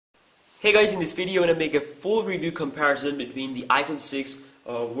Hey guys, in this video I'm going to make a full review comparison between the iPhone 6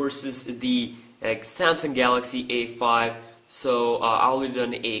 versus the Samsung Galaxy A5. So I've already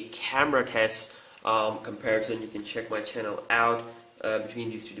done a camera test comparison. You can check my channel out between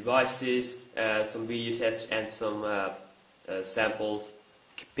these two devices, some video tests and some samples,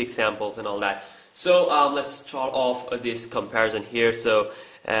 pic samples and all that. So let's start off this comparison here. So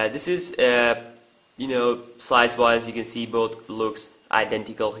this is size wise you can see both looks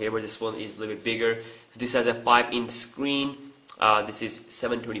identical here, but this one is a little bit bigger. This has a 5-inch screen. This is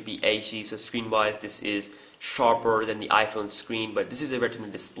 720p HD, so screen wise this is sharper than the iPhone screen, but this is a retina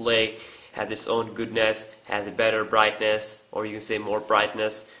display, has its own goodness, has a better brightness, or you can say more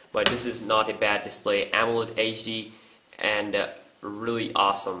brightness, but this is not a bad display. AMOLED HD and really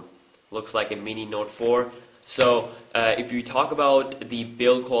awesome. Looks like a mini Note 4. So if you talk about the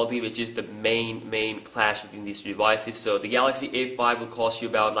build quality, which is the main clash between these two devices, so the Galaxy A5 will cost you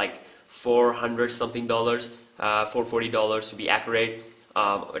about like $400 something, $440 to be accurate,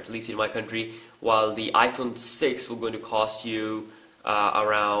 at least in my country, while the iPhone 6 will going to cost you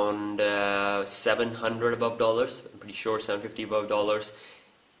around $700 above dollars. I'm pretty sure $750 above dollars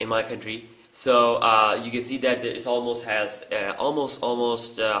in my country. So you can see that it almost has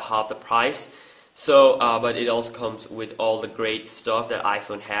almost half the price. So, but it also comes with all the great stuff that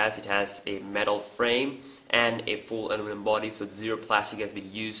iPhone has. It has a metal frame and a full aluminum body, so zero plastic has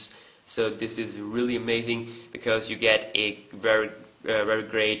been used. So this is really amazing because you get a very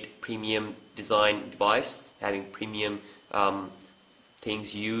great premium design device, having premium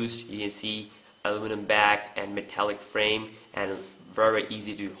things used. You can see aluminum back and metallic frame, and very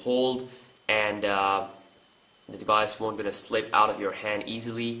easy to hold, and the device won't gonna slip out of your hand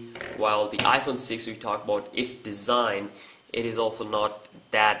easily. While the iPhone 6, we talk about its design, it is also not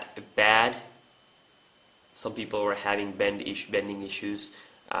that bad. Some people were having bending issues,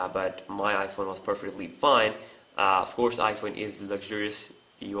 but my iPhone was perfectly fine. Of course, the iPhone is luxurious.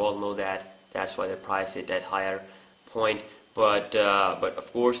 You all know that. That's why they price it at higher point. But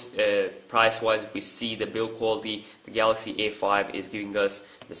of course, price-wise, if we see the build quality, the Galaxy A5 is giving us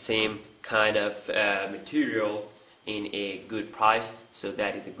the same kind of material in a good price, so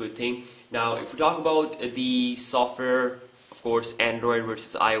that is a good thing. Now, if we talk about the software, of course, Android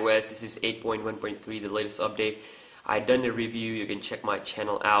versus iOS, this is 8.1.3, the latest update. I've done a review, you can check my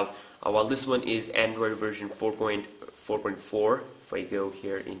channel out. While this one is Android version 4.4. If I go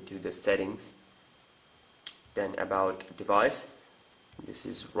here into the settings, then about device, this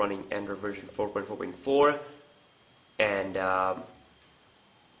is running Android version 4.4.4, and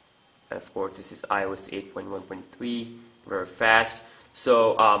of course this is iOS 8.1.3, very fast.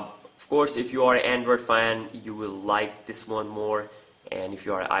 So of course, if you are an Android fan, you will like this one more, and if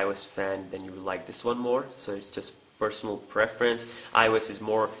you are an iOS fan, then you will like this one more. So it's just personal preference. iOS is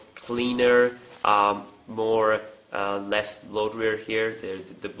more cleaner, less bloatware here.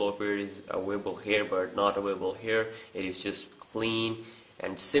 The bloatware is available here but not available here. It is just clean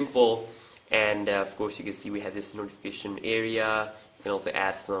and simple, and of course you can see we have this notification area. You can also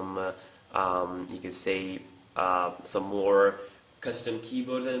add some you can say some more custom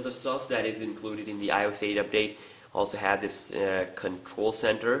keyboards and other stuff that is included in the iOS 8 update. Also have this control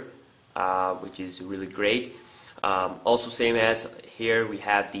center, which is really great. Also, same as here, we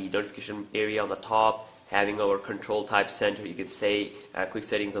have the notification area on the top, having our control type center. You can say quick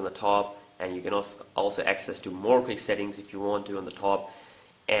settings on the top, and you can also access to more quick settings if you want to on the top,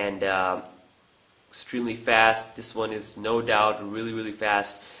 and extremely fast. This one is no doubt really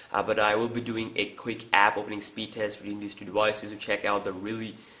fast, but I will be doing a quick app opening speed test between these two devices to check out the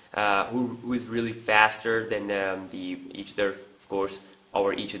really who is really faster than each other, of course,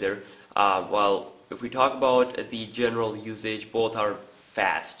 over each other. Well, if we talk about the general usage, both are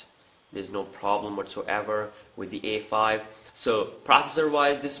fast. There's no problem whatsoever with the A5. So processor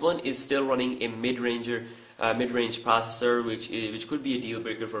wise, this one is still running a mid-range processor, which could be a deal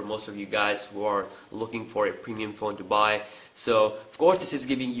breaker for most of you guys who are looking for a premium phone to buy. So of course this is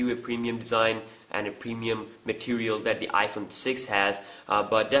giving you a premium design and a premium material that the iPhone 6 has,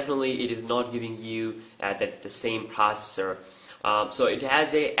 but definitely it is not giving you the same processor. So it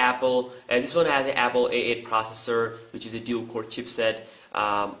has a this one has an Apple A8 processor, which is a dual-core chipset.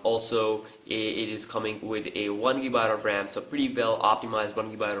 Also, it is coming with a 1 GB of RAM, so pretty well optimized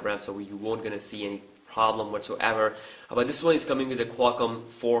 1 GB of RAM, so you won't gonna see any problem whatsoever. But this one is coming with a Qualcomm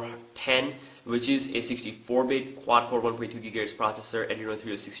 410, which is a 64-bit quad-core 1.2 GHz processor, Adreno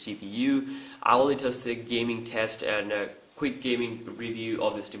 306 GPU. I will just a gaming test and a quick gaming review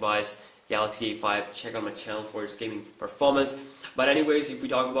of this device, Galaxy A5. Check out my channel for its gaming performance. But anyways, if we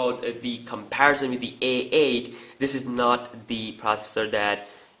talk about the comparison with the A8, this is not the processor that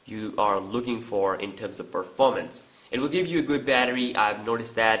you are looking for in terms of performance. It will give you a good battery. I've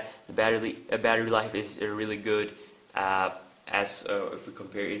noticed that the battery life is really good. If we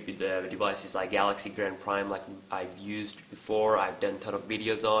compare it with the devices like Galaxy Grand Prime, like I've used before, I've done a ton of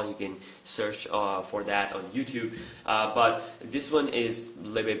videos on. You can search for that on YouTube. But this one is a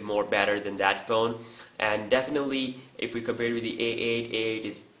little bit more better than that phone. And definitely, if we compare it with the A8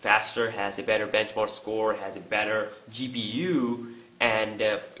 is faster, has a better benchmark score, has a better GPU, and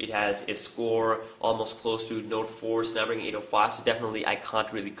it has a score almost close to Note 4 Snapdragon 805. So definitely, I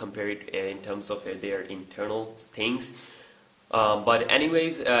can't really compare it in terms of their internal things. But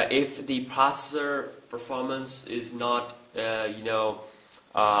anyways, if the processor performance is not,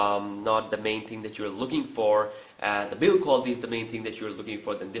 not the main thing that you're looking for, the build quality is the main thing that you're looking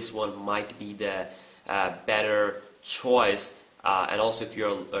for, then this one might be the better choice. And also, if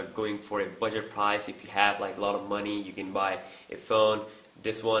you're going for a budget price, if you have like a lot of money, you can buy a phone.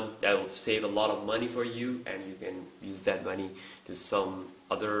 This one that will save a lot of money for you, and you can use that money to some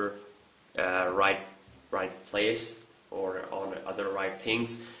other right place, or on other right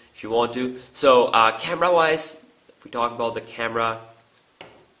things if you want to. So camera wise, if we talk about the camera,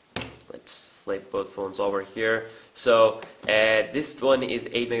 let's flip both phones over here. So this one is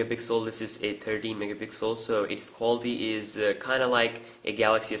 8 megapixel, this is a 13 megapixel, so its quality is kind of like a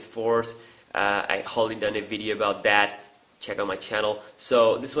Galaxy S4's. I already done a video about that, check out my channel.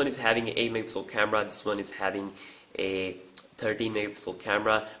 So this one is having an 8 megapixel camera, this one is having a 13 megapixel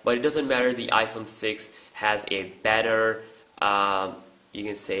camera, but it doesn't matter. The iPhone 6 has a better, you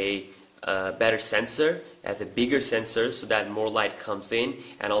can say, better sensor, has a bigger sensor so that more light comes in,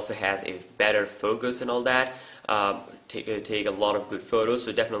 and also has a better focus and all that. Take a lot of good photos.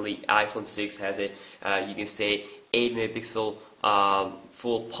 So definitely iPhone 6 has a, you can say, 8 megapixel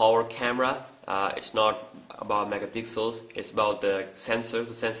full power camera. It's not about megapixels, it's about the sensor.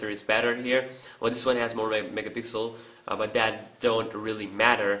 The sensor is better here. Well, this one has more megapixel, but that don't really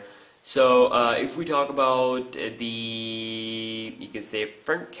matter. So if we talk about the, you can say,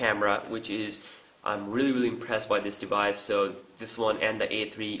 front camera, which is, I'm really impressed by this device. So this one and the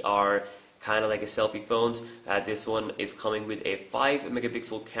A3 are kind of like a selfie phones. This one is coming with a 5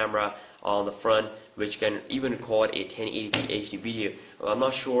 megapixel camera on the front, which can even record a 1080p HD video. I'm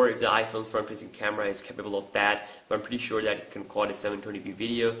not sure if the iPhone's front-facing camera is capable of that, but I'm pretty sure that it can record a 720p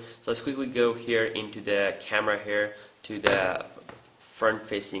video. So let's quickly go here into the camera here, to the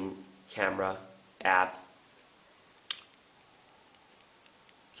front-facing camera app.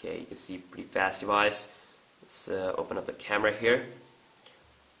 Okay, you can see pretty fast device. Let's open up the camera here.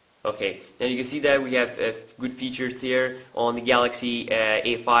 Okay, now you can see that we have good features here on the Galaxy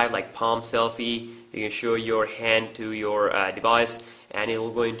A5, like palm selfie. You can show your hand to your device, and it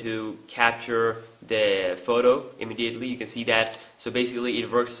will going to capture the photo immediately. You can see that. So basically,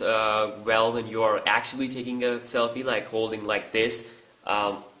 it works well when you are actually taking a selfie, like holding like this.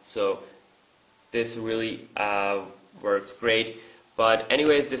 So this really works great. But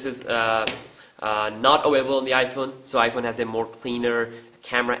anyways, this is not available on the iPhone. So iPhone has a more cleaner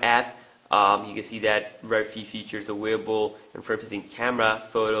camera app. You can see that very few features available in front-facing camera,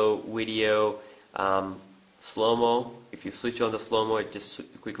 photo, video, slow-mo. If you switch on the slow-mo, it just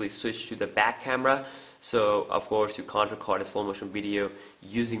quickly switch to the back camera. So of course you can't record a slow-motion video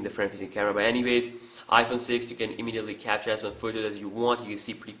using the front-facing camera. But anyways, iPhone 6, you can immediately capture as much photos as you want. You can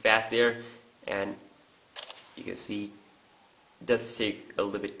see pretty fast there, and you can see it does take a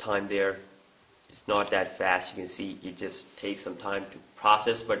little bit time there. It's not that fast. You can see it just takes some time to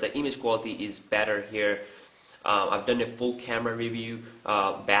process, but the image quality is better here. I've done a full camera review,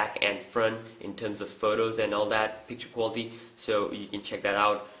 back and front, in terms of photos and all that, picture quality, so you can check that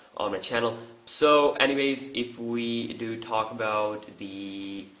out on my channel. So anyways, if we do talk about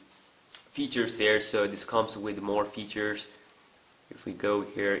the features there, so this comes with more features. If we go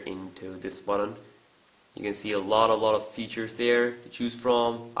here into this button, you can see a lot of features there to choose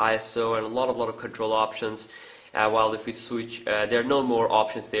from, ISO, and a lot of control options. While if we switch, there are no more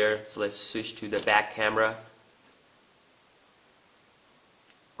options there, so let's switch to the back camera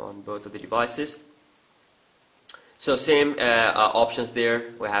on both of the devices. So same options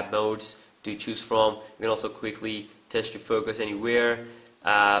there. We have modes to choose from. You can also quickly touch to focus anywhere.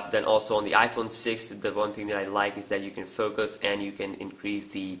 Then also on the iPhone 6, the one thing that I like is that you can focus and you can increase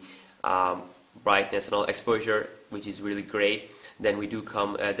the brightness and all exposure, which is really great. Then we do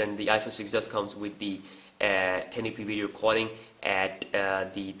come. Then the iPhone 6 does comes with the 1080p video recording at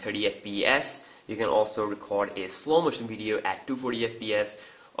the 30 fps. You can also record a slow motion video at 240 fps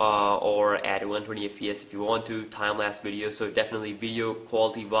or at 120 fps if you want to, time-lapse video. So definitely video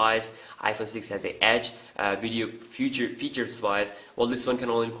quality wise, iPhone 6 has an edge. Video features wise, well, this one can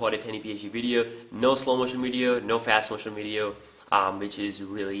only record a 1080p video, no slow motion video, no fast motion video, which is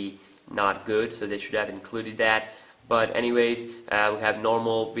really not good, so they should have included that. But anyways, we have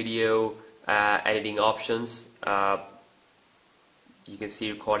normal video editing options. You can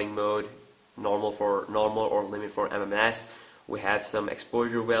see recording mode, normal or limit for MMS. We have some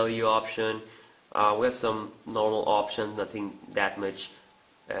exposure value option. We have some normal options, nothing that much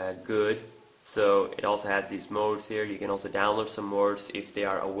good. So it also has these modes here. You can also download some modes if they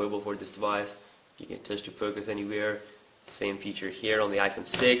are available for this device. You can touch to focus anywhere. Same feature here on the iPhone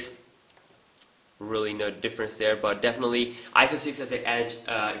 6. Really no difference there, but definitely iPhone 6 has an edge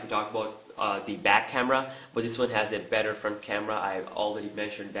if we talk about the back camera, but this one has a better front camera. I've already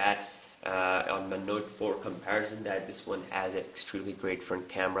mentioned that on the Note 4 comparison, that this one has an extremely great front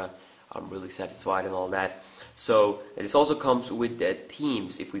camera. I'm really satisfied and all that. So this also comes with the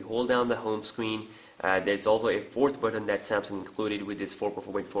themes. If we hold down the home screen, there's also a fourth button that Samsung included with this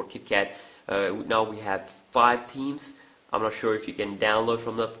 4.4.4 KitKat. Now we have 5 themes. I'm not sure if you can download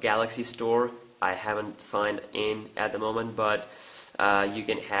from the Galaxy Store. I haven't signed in at the moment, but you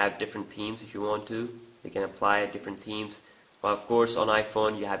can have different themes if you want to. You can apply different themes. But of course, on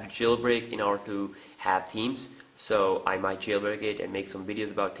iPhone, you have to jailbreak in order to have themes. So I might jailbreak it and make some videos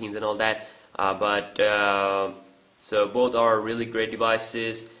about themes and all that. So both are really great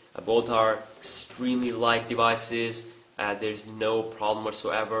devices. Both are extremely light devices. There's no problem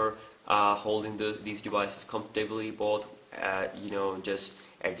whatsoever holding these devices comfortably. Both, just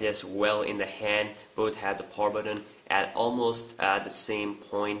adjust well in the hand. Both have the power button at almost the same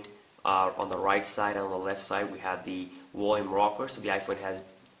point. On the right side and on the left side we have the volume rocker. So the iPhone has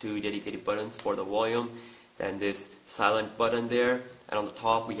 2 dedicated buttons for the volume. Then this silent button there, and on the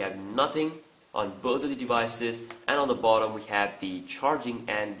top we have nothing on both of the devices, and on the bottom we have the charging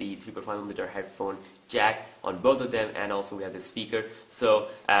and the 3.5mm headphone jack on both of them, and also we have the speaker. So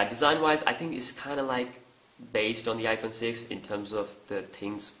design wise, I think it's kind of like based on the iPhone 6 in terms of the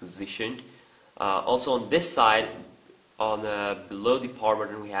things positioned. Also on this side, on below the power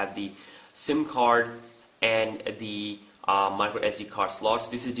button, we have the SIM card and the micro SD card slots.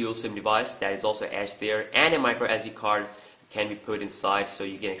 This is dual SIM device that is also edged there, and a micro SD card can be put inside, so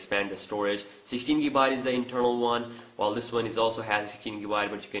you can expand the storage. 16GB is the internal one, while this one also has 16GB,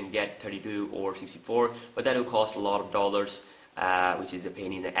 but you can get 32 or 64, but that will cost a lot of dollars, which is a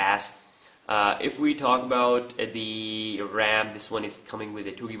pain in the ass. If we talk about the RAM, this one is coming with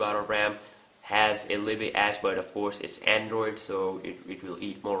a 2GB of RAM, has a little bit edge, but of course it's Android, so it will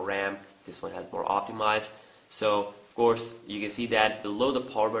eat more RAM. This one has more optimized. So of course you can see that below the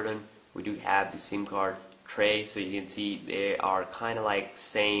power button we do have the SIM card tray, so you can see they are kind of like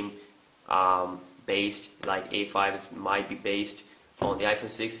same based, like A5 might be based on the iPhone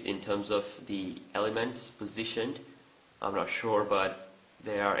 6 in terms of the elements positioned. I'm not sure, but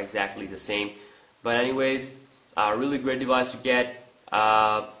they are exactly the same. But anyways, really great device to get.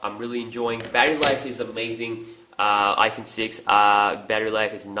 I'm really enjoying. Battery life is amazing. iPhone 6 battery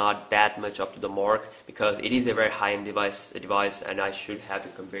life is not that much up to the mark because it is a very high-end device, and I should have to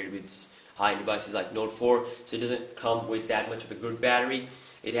compare it with high-end devices like Note 4. So it doesn't come with that much of a good battery.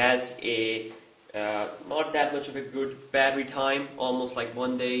 It has a not that much of a good battery time, almost like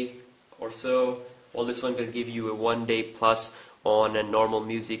 1 day or so. Well, this one can give you a 1 day plus on a normal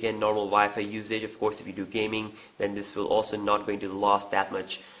music and normal Wi-Fi usage. Of course, if you do gaming, then this will also not going to last that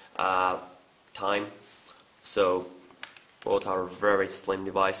much time. So both are very slim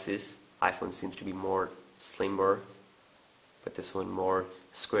devices. iPhone seems to be more slimmer, but this one more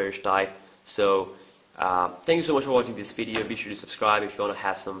squarish type. So thank you so much for watching this video. Be sure to subscribe. If you want to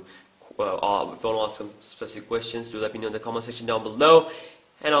have some if you want to ask some specific questions, do let me know in the comment section down below.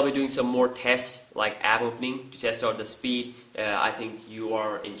 And I'll be doing some more tests like app opening to test out the speed. I think you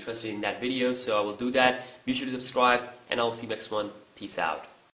are interested in that video, so I will do that. Be sure to subscribe, and I'll see you next one. Peace out.